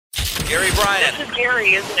Gary Bryan. This is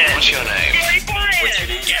Gary, isn't it? What's your name? Gary Bryan. What's your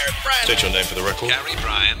name? Gary Bryan. State your name for the record. Gary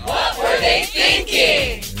Bryan. What were they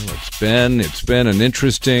thinking? It's been an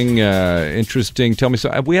interesting. Tell me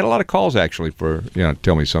so. We had a lot of calls actually for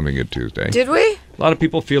Tell Me Something Good Tuesday. Did we? A lot of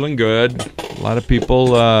people feeling good. A lot of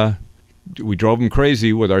people. We drove them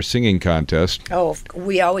crazy with our singing contest. Oh,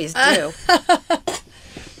 we always do.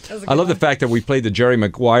 I love the fact that we played the Jerry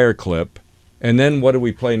Maguire clip, and then what did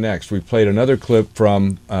we play next? We played another clip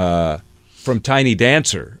from Tiny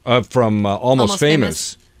Dancer, from Almost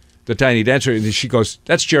Famous. The Tiny Dancer, and she goes,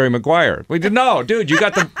 "That's Jerry Maguire." We did no, dude. You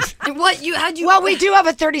got the Well, we do have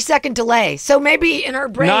a 30-second delay, so maybe in her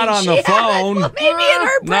brain. Not on the phone. Maybe in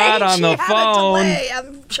her brain. Not on the phone. A delay.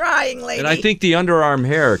 I'm trying, lady. And I think the underarm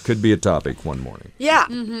hair could be a topic one morning. Yeah.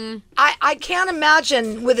 Mm-hmm. I can't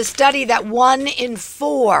imagine with a study that 1 in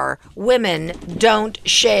 4 women don't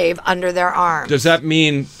shave under their arms. Does that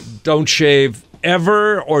mean don't shave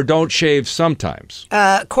ever or don't shave sometimes?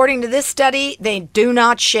 According to this study, they do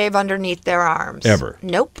not shave underneath their arms. Ever?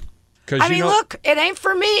 Nope. I mean, look, it ain't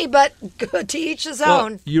for me, but to each his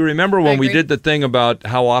own. You remember when we did the thing about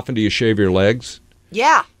how often do you shave your legs?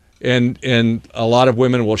 Yeah. And a lot of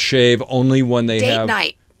women will shave only when they have... Date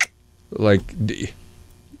night. Like,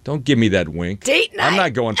 don't give me that wink. Date night. I'm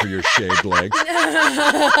not going for your shaved legs.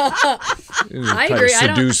 I agree. To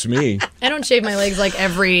seduce me. I don't shave my legs like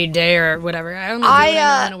every day or whatever.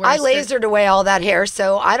 I lasered away all that hair,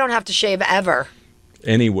 so I don't have to shave ever.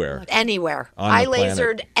 Anywhere. I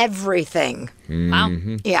lasered everything. Wow.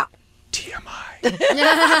 Mm-hmm. Yeah. TMI.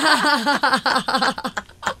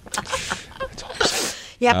 That's all I'm saying.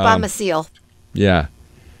 Yep, I'm a seal. Yeah.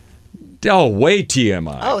 Oh, way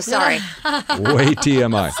TMI. Oh, sorry. Way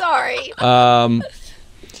TMI. Sorry.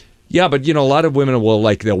 Yeah, but a lot of women will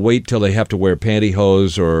they'll wait till they have to wear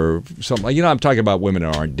pantyhose or something. I'm talking about women who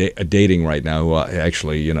aren't dating right now who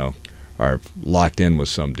actually, are locked in with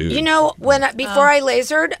some dude. Before I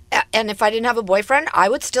lasered, and if I didn't have a boyfriend, I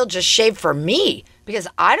would still just shave for me because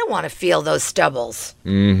I don't want to feel those stubbles.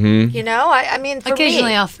 Mm-hmm. I mean, for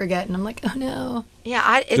occasionally me, I'll forget, and I'm like, oh no.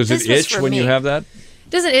 Yeah, does it itch when you have that?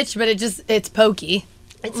 It doesn't itch, but it's pokey.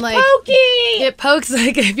 It's pokey. It pokes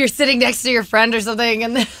like if you're sitting next to your friend or something,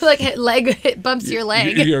 and then it bumps your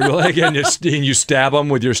leg. Your leg, and you stab them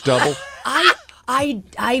with your stubble.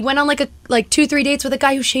 I went on like 2-3 dates with a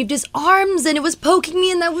guy who shaved his arms, and it was poking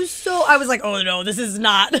me, and I was like, oh no, this is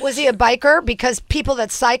not. Was he a biker? Because people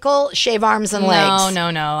that cycle shave arms and legs. No.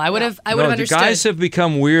 I would have understood. The guys have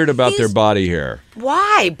become weird about their body hair.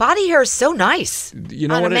 Why? Body hair is so nice.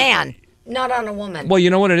 On a man. Not on a woman. Well, you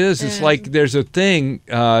know what it is? It's like there's a thing,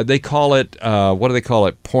 they call it, what do they call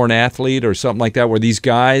it? Porn athlete or something like that, where these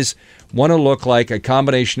guys want to look like a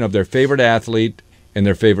combination of their favorite athlete and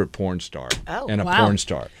their favorite porn star and a porn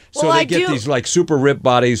star. So they get these super ripped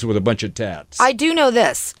bodies with a bunch of tats. I do know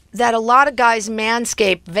this, that a lot of guys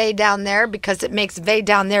manscape way down there because it makes way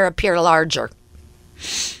down there appear larger.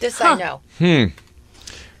 This I know.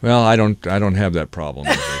 Well, I don't have that problem.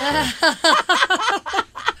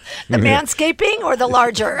 The manscaping or the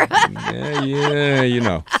larger?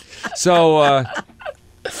 Yeah. So,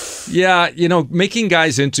 making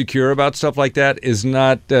guys insecure about stuff like that is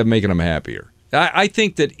not making them happier. I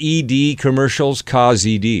think that ED commercials cause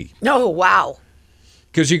ED. Oh, wow.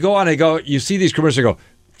 Because you go on and you see these commercials and go,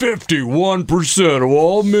 51% of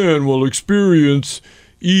all men will experience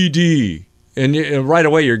ED. And right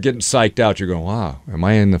away you're getting psyched out. You're going, wow, am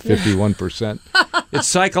I in the 51%? It's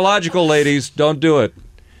psychological, ladies. Don't do it.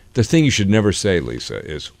 The thing you should never say, Lisa,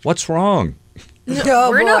 is, what's wrong?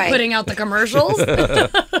 We're not putting out the commercials.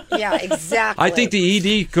 Yeah, exactly. I think the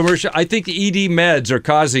ED meds are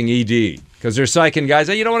causing ED because they're psyching guys.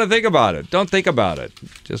 You don't want to think about it. Don't think about it.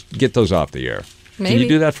 Just get those off the air. Maybe. Can you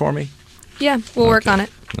do that for me? Yeah, we'll work on it.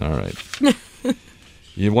 All right.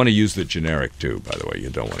 You want to use the generic, too, by the way. You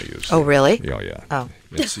don't want to use Oh, really? Oh, yeah. Oh.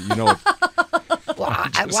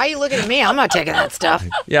 What, why are you looking at me? I'm not taking that stuff.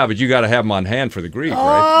 Yeah, but you got to have them on hand for the Greek,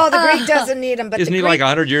 right? Oh, the Greek doesn't need them. But Isn't he like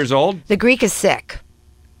 100 years old? The Greek is sick.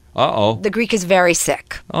 Uh-oh. The Greek is very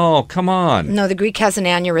sick. Oh, come on. No, the Greek has an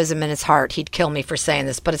aneurysm in his heart. He'd kill me for saying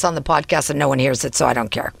this, but it's on the podcast and no one hears it, so I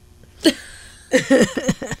don't care.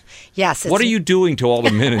 Yes. What are you doing to all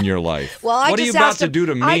the men in your life? Well, what are you about to do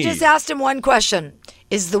to me? I just asked him one question.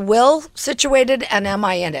 Is the will situated and am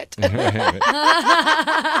I in it? And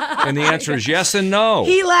the answer is yes and no.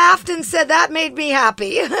 He laughed and said that made me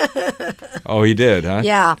happy. Oh, he did, huh?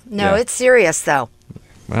 Yeah. No, It's serious, though.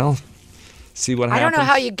 Well, see what happens. I don't know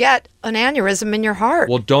how you get an aneurysm in your heart.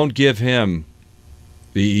 Well, don't give him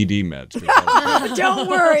the ED meds. Don't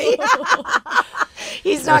worry.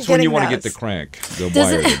 He's not That's when getting you want to get those. the crank, the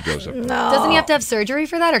Does wire it- that goes up. Doesn't he have to have surgery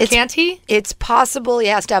for that, or can't he? It's possible he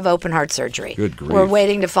has to have open heart surgery. Good grief. We're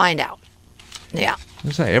waiting to find out. Yeah.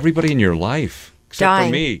 What's that? Everybody in your life, except Dying.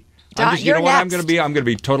 for me. You You're know what I'm next. going to be? I'm going to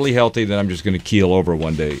be totally healthy. Then I'm just going to keel over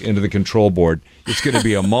one day into the control board. It's going to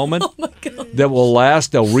be a moment that will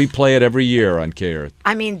last. They'll replay it every year on K Earth.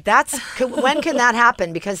 I mean, when can that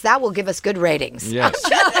happen? Because that will give us good ratings. Yes.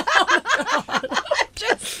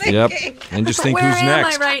 Just Yep. thinking. And just think Where who's am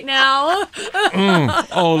next. I right now?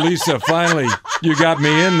 Oh, Lisa, finally, you got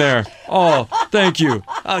me in there. Oh, thank you.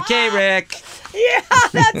 Okay, Rick. Yeah,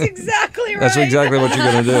 that's exactly right. That's exactly what you're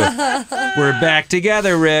going to do. We're back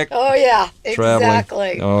together, Rick. Oh, yeah, Traveling.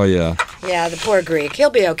 exactly. Oh, yeah. Yeah, the poor Greek. He'll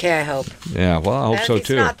be okay, I hope. Yeah, well, I hope And so, if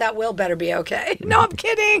too. not, that will better be okay. No, I'm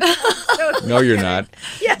kidding. No, you're not.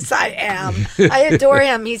 Yes, I am. I adore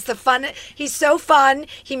him. He's He's so fun.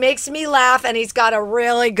 He makes me laugh, and he's got a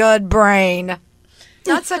really good brain.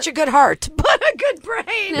 Not such a good heart, but a good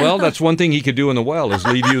brain. Well, that's one thing he could do in the well is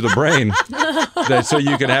leave you the brain so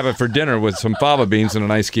you can have it for dinner with some fava beans and a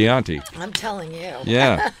nice Chianti. I'm telling you.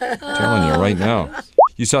 Yeah, telling you right now.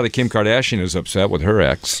 You saw that Kim Kardashian is upset with her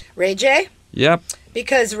ex. Ray J? Yep,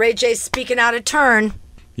 Because Ray J's speaking out of turn.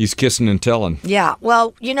 he's kissing and telling. Yeah.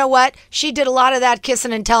 Well, you know what? She did a lot of that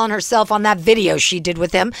kissing and telling herself on that video she did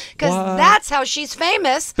with him because What? that's how she's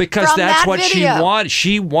famous. Because from that's that what video. she wanted.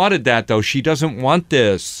 She wanted that, though. She doesn't want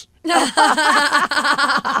this.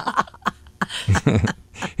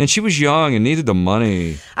 And she was young and needed the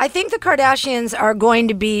money. I think the Kardashians are going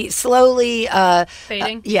to be slowly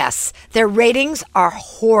Fading. yes. Their ratings are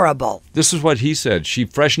horrible. This is what he said. She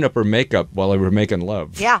freshened up her makeup while they were making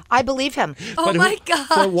love. Yeah, I believe him. Oh my God.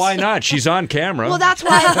 Well, why not? She's on camera. Well, that's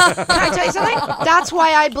why. Can I tell you something? That's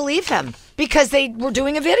why I believe him because they were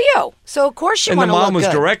doing a video. So of course she and the want to look mom was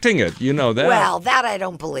good. directing it. You know that. Well, that I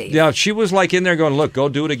don't believe. Yeah, she was like in there going, look, go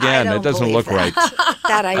do it again. I It don't doesn't believe look that. right.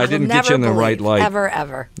 That I, I will didn't get never you in the believe, right light.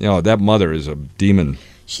 Ever. You know, that mother is a demon.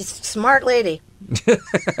 She's a smart lady.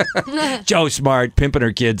 Joe Smart, pimping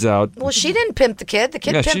her kids out. Well, she didn't pimp the kid. The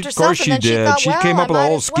kid Yeah, pimped of herself, course and she then did. she thought, She well, came up I with a might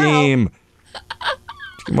whole as well. scheme.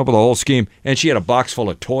 She came up with a whole scheme. And she had a box full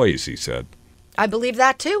of toys, he said. I believe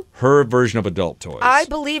that too. Her version of adult toys. I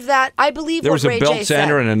believe that. I believe there what was a Ray belt J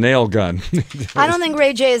sander said. and a nail gun. I don't think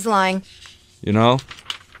Ray J is lying. You know?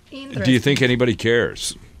 Do you think anybody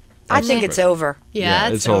cares? I think it's over. Yeah,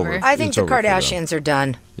 Yeah, it's over. I think It's the over for them. Kardashians are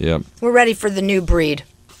done. Yeah. We're ready for the new breed.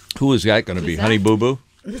 Who is that going to be? Honey Boo Boo?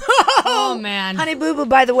 Oh man. Honey Boo Boo,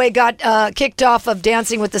 by the way, got kicked off of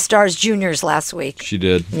Dancing with the Stars Juniors last week. She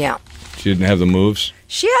did. Yeah. She didn't have the moves.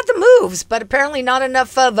 She had the moves, but apparently not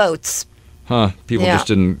enough votes. Huh. People Yeah. just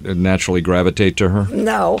didn't naturally gravitate to her.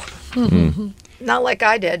 No. Hmm. Not like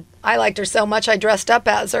I did. I liked her so much I dressed up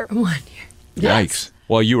as her. Yikes.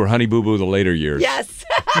 Well, you were Honey Boo Boo the later years. Yes.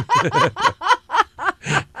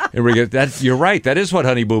 And we get that. You're right. That is what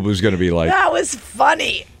Honey Boo Boo is going to be like. That was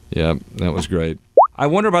funny. Yeah, that was great. I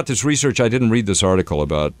wonder about this research. I didn't read this article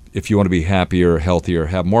about if you want to be happier, healthier,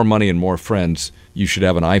 have more money and more friends, you should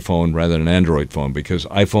have an iPhone rather than an Android phone because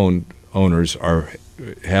iPhone owners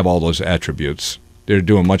have all those attributes. They're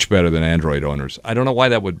doing much better than Android owners. I don't know why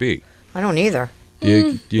that would be. I don't either.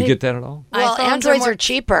 Do you get that at all? Well, iPhones Androids are are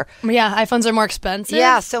cheaper. Yeah, iPhones are more expensive.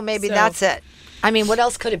 Yeah, so maybe that's it. I mean, what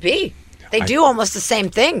else could it be? They do almost the same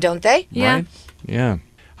thing, don't they? Yeah. Right? Yeah.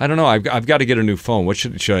 I don't know. I've got to get a new phone. What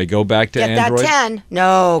should I go back to Get Android? that 10.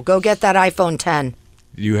 No, go get that iPhone 10.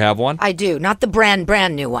 Do you have one? I do. Not the brand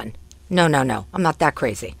new one. No. I'm not that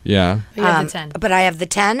crazy. Yeah. We have the 10. But I have the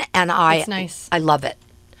 10 and It's nice. I love it.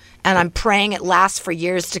 And I'm praying it lasts for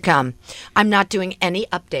years to come. I'm not doing any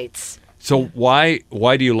updates. So why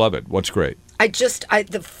do you love it? What's great?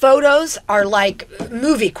 The photos are like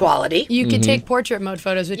movie quality. You could take portrait mode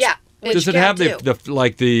photos, which Yeah. which Does it you have can't do.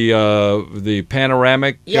 the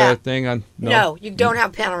panoramic Yeah. thing on? No, you don't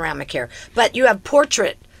have panoramic here. But you have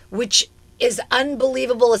portrait, which is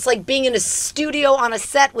unbelievable. It's like being in a studio on a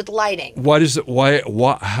set with lighting. What is it? Why?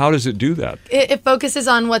 How does it do that? it focuses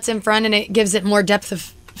on what's in front and it gives it more depth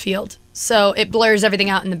of field. So it blurs everything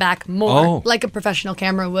out in the back more, Oh. like a professional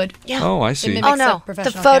camera would. Yeah. Oh, I see. mimics- Oh a no, the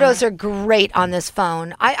professional photos camera. are great on this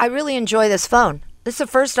phone. I really enjoy this phone. This is the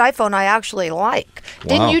first iPhone I actually like.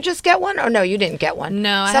 Didn't Wow. you just get one? Or no, you didn't get one.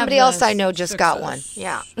 No, I have Somebody else the I know just got one. 6S.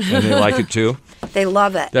 Yeah, And they like it too. they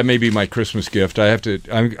love it. That may be my Christmas gift. I have to.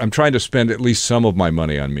 I'm trying to spend at least some of my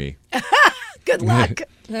money on me. Good luck.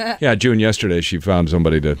 Yeah, June yesterday she found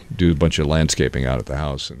somebody to do a bunch of landscaping out at the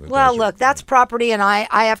house. In the Well, desert. look, that's property, and I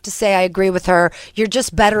have to say I agree with her. You're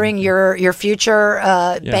just bettering your future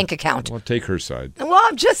Yeah. bank account. Well, take her side. Well,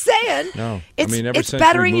 I'm just saying. No, It's, I mean, ever it's since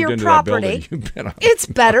bettering we moved your into that property. building, you've been on.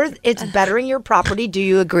 It's bettering your property. Do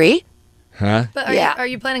you agree? Huh? But Yeah. are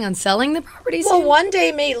you planning on selling the property Well, soon? one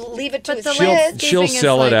day may leave it to But its the She'll, landscaping she'll is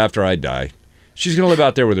sell it like- after I die. She's gonna live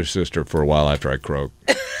out there with her sister for a while after I croak.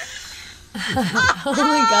 Oh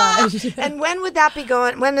my gosh. And when would that be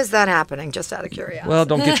going? When is that happening? Just out of curiosity. Well,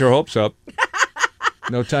 don't get your hopes up.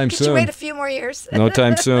 No time Could you soon. wait a few more years? No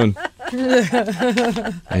time soon.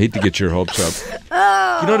 I hate to get your hopes up.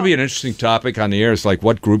 You know, it'd be an interesting topic on the air. It's like,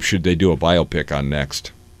 what group should they do a biopic on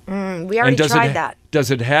next? We already tried that.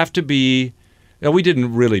 Does it have to be? No, we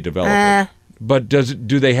didn't really develop it. But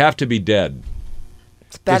do they have to be dead?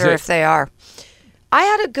 It's better it- if they are. I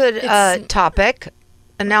had a good topic,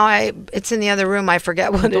 and now it's in the other room. I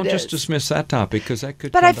forget what Don't it just is. dismiss that topic because that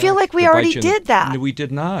could. But come I feel back like we to bite already you in did that. No, we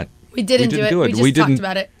did not. We didn't do it. We just talked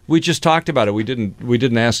about it. We just talked about it. We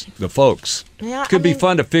didn't ask the folks. Yeah, Could I be mean-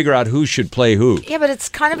 fun to figure out who should play who. Yeah, but it's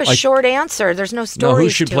kind of a Like- short answer. There's no No, story. who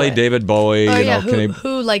should play David Bowie? Oh you yeah, know,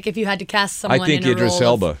 who like if you had to cast someone I think in a Idris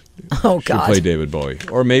role of- Elba Oh should God. play David Bowie,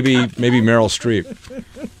 or maybe Meryl Streep.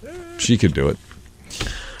 She could do it.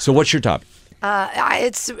 So, what's your topic?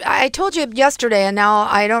 I told you yesterday, and now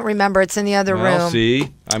I don't remember. It's in the other Well, room. see,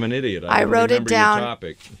 I'm an idiot. I don't wrote it remember your down.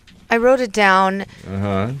 topic. I wrote it down.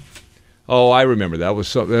 Oh, I remember that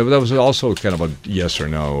was also kind of a yes or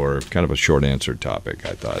no, or kind of a short answer topic.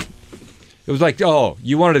 I thought it was like, oh,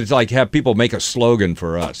 you wanted to like have people make a slogan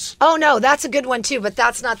for us. Oh no, that's a good one too, but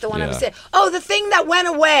that's not the one I was Yeah. saying. Oh, the thing that went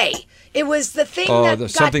away. It was the thing Oh, that the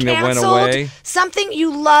got something that went canceled. away? Something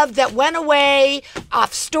you loved that went away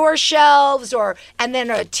off store shelves, and then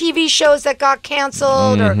TV shows that got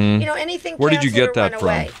canceled, or anything. Mm-hmm. Where did you canceled get or that went from?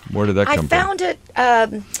 away. Where did that come I found it.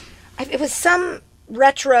 It was some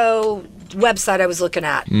retro website I was looking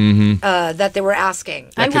at that they were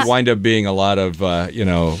asking. That could wind up being a lot of,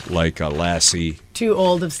 like a Lassie. too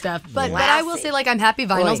old of stuff. But I will Lassie. say, like, I'm happy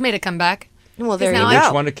Vinyls Boy. made a comeback. Well, there you now go. I-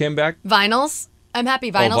 Which one that came back? Vinyls. I'm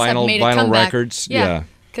happy Vinyls vinyl- have made a vinyl comeback. records? Yeah.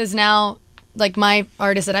 Because now, like, my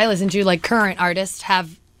artists that I listen to, like current artists,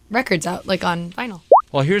 have records out, like, on vinyl.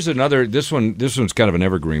 Well, here's another. This one's kind of an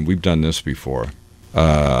evergreen. We've done this before.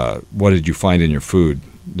 What did you find in your food?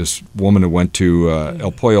 This woman who went to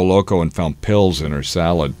El Pollo Loco and found pills in her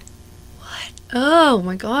salad. Oh,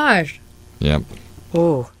 my gosh. Yep.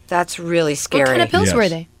 Ooh, that's really scary. What kind of pills Yes. were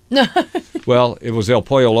they? Well, it was El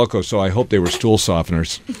Pollo Loco, so I hope they were stool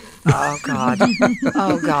softeners. Oh God.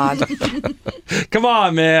 Oh God. Come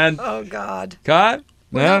on, man. Oh God. God?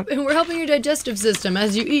 No? We're helping your digestive system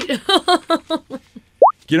as you eat.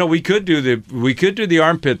 You know, we could do the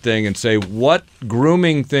armpit thing and say, what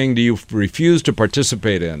grooming thing do you refuse to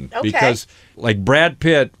participate in? Okay. Because, like, Brad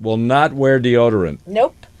Pitt will not wear deodorant.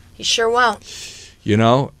 Nope. He sure won't. You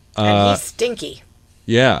know? And he's stinky.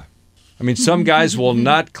 Yeah. I mean, some guys will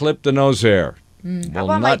not clip the nose hair. How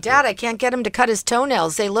about my dad? I can't get him to cut his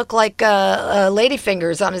toenails. They look like lady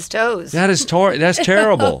fingers on his toes. That's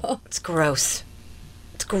terrible. It's gross.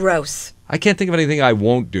 It's gross. I can't think of anything I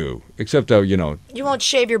won't do, except, you know, You won't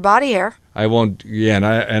shave your body hair. I won't, yeah,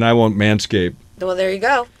 and I won't manscape. Well, there you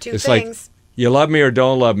go. Two It's things. like, you love me or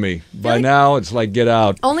don't love me. By now, it's like, get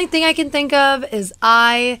out. Only thing I can think of is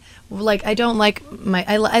I don't like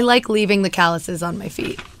I like leaving the calluses on my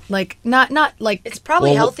feet. Like not like It's probably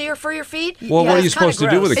Well, healthier for your feet. Well, what are you it's kinda supposed to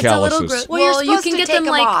do with gross. the it's a little calluses? gross. Well, you're you supposed can to get take them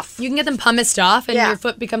 'em like off. you can get them pumice off and Yeah. your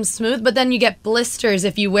foot becomes smooth, but then you get blisters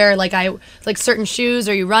if you wear like certain shoes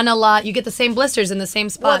or you run a lot. You get the same blisters in the same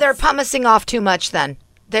spots. Well, they're pumicing off too much then.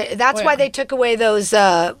 That's why yeah. they took away those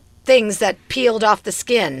things that peeled off the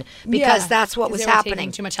skin because Yeah, that's what 'cause was they were taking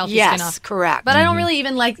happening. too much healthy yes, skin off. correct. But I don't really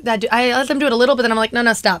even like that. I let them do it a little, but then I'm like,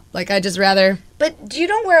 no, stop. Like I just rather. But you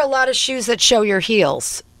don't wear a lot of shoes that show your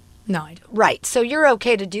heels. No, I don't. Right. So you're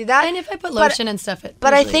okay to do that. And if I put But- lotion and stuff,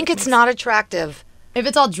 But I usually think it's makes- not attractive. if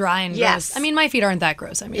it's all dry and Yes. gross. I mean, my feet aren't that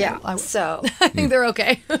gross. I mean, I So, I think they're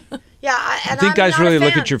okay. yeah. I think guys really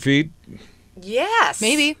look at your feet. Yes.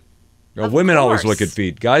 Maybe. Well, Of women always course. look at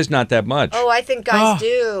feet. Guys, not that much. Oh, I think guys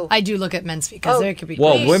do. I do look at men's feet because Oh, there could be.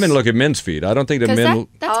 Well, please. women look at men's feet. I don't think that 'Cause men.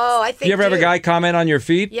 that's Oh, I think. you ever have a do. guy comment on your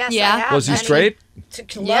feet? Yes, Yeah. I have. Was he And straight?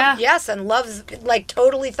 Yeah. Yes, and loves like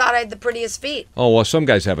totally thought I had the prettiest feet. Oh, well, some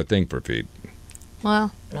guys have a thing for feet.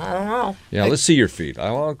 well, I don't know. Yeah, let's see your feet.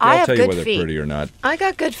 I'll I have tell you good whether feet. pretty or not. I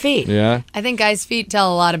got good feet. Yeah. I think guys' feet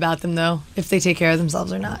tell a lot about them though, if they take care of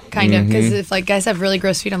themselves or not. Kind of, because if like guys have really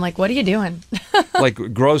gross feet, I'm like, what are you doing? Like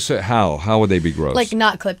gross. How? How would they be gross? Like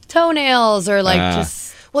not clipped toenails or like Ah.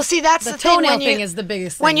 just. Well, see, that's The the thing. toenail When thing you, is the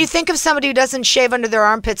biggest when thing. you think of somebody who doesn't shave under their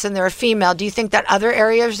armpits and they're a female, do you think that other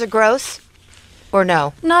areas are gross? Or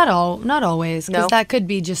no? Not always, because No? that could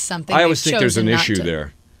be just something. I always they've think there's an chosen not issue to.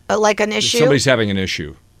 there. Like an issue? Somebody's having an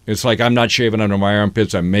issue. It's like, I'm not shaving under my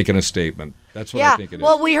armpits. I'm making a statement. That's what I Yeah. think it is.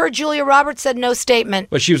 Well, we heard Julia Roberts said no statement.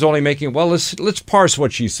 But she was only making. Well, let's parse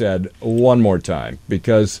what she said one more time,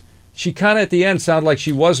 because she kind of at the end sounded like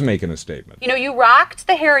she was making a statement. You know, you rocked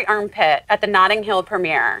the hairy armpit at the Notting Hill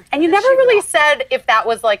premiere, and you never really said if that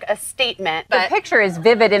was like a statement. The But picture is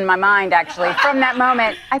vivid in my mind, actually, from that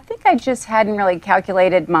moment. I think I just hadn't really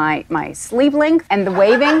calculated my sleeve length and the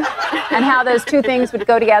waving and how those two things would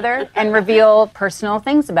go together and reveal personal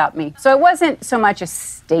things about me. So it wasn't so much a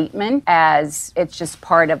statement as it's just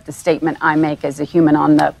part of the statement I make as a human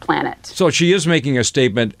on the planet. So she is making a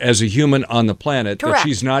statement as a human on the planet that Correct.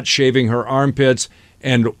 she's not shaving her armpits.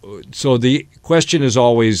 And so the question is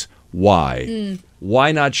always why?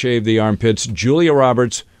 Why not shave the armpits? Julia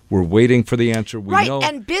Roberts, we're waiting for the answer. We Right, know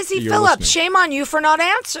and Busy you're Phillips, listening. shame on you for not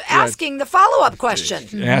asking the follow-up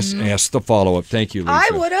question. Ask the follow-up. Thank you, Lisa.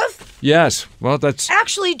 I would have. Yes. Well, that's...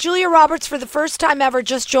 Actually, Julia Roberts, for the first time ever,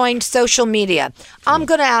 just joined social media. I'm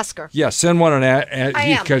going to ask her. Yeah, send one I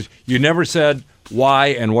am. because you never said why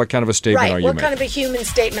and what kind of a statement are Right, you what making. kind of a human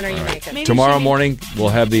statement are you making? Tomorrow morning, we'll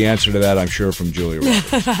have the answer to that, I'm sure, from Julia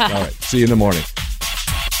Roberts. All right, see you in the morning.